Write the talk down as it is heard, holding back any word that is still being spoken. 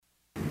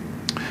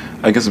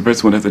I guess a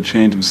person would have to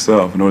change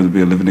himself in order to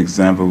be a living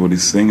example of what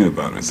he's singing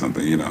about or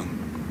something, you know.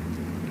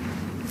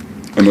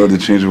 In order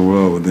to change the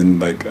world, well, then,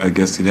 like, I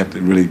guess he'd have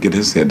to really get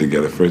his head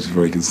together first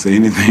before he can say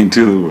anything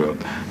to the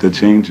world to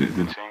change it.